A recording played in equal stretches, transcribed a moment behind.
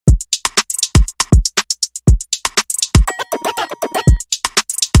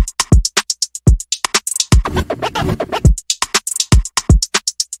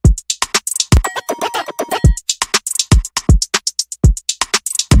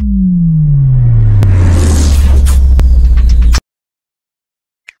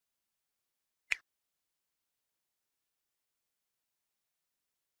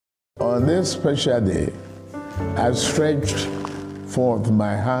On this special day, I stretch forth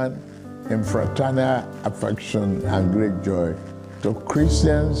my hand in fraternal affection and great joy to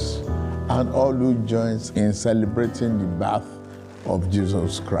Christians and all who join in celebrating the birth of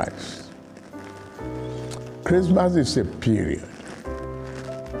Jesus Christ. Christmas is a period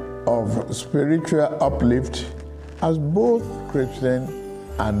of spiritual uplift as both Christian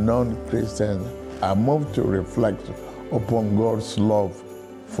and non-Christian are moved to reflect upon God's love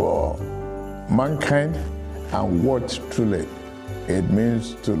for mankind and what truly it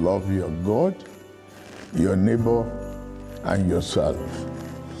means to love your God, your neighbor, and yourself.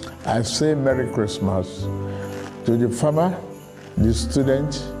 I say Merry Christmas to the farmer, the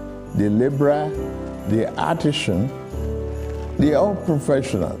student, the laborer, the artisan, the all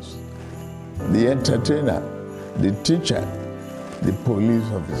professionals, the entertainer, the teacher, the police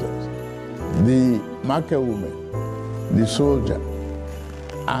officers, the market woman, the soldier,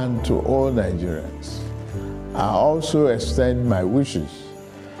 and to all Nigerians. I also extend my wishes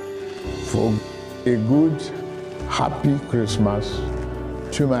for a good, happy Christmas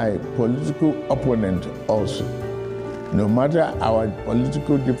to my political opponent also. No matter our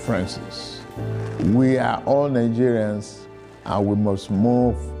political differences, we are all Nigerians and we must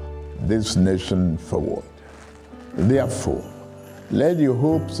move this nation forward. Therefore, let the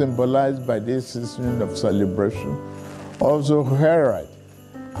hope symbolized by this season of celebration also herald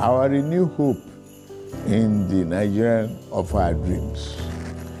our renewed hope in the Nigerian of our dreams.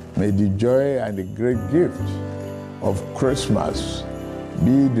 May the joy and the great gift of Christmas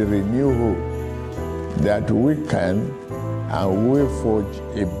be the renewed hope that we can and will forge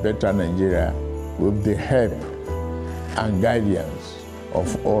a better Nigeria with the help and guidance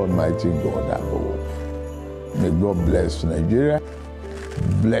of Almighty God above. May God bless Nigeria,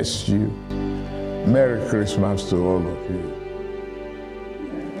 bless you. Merry Christmas to all of you.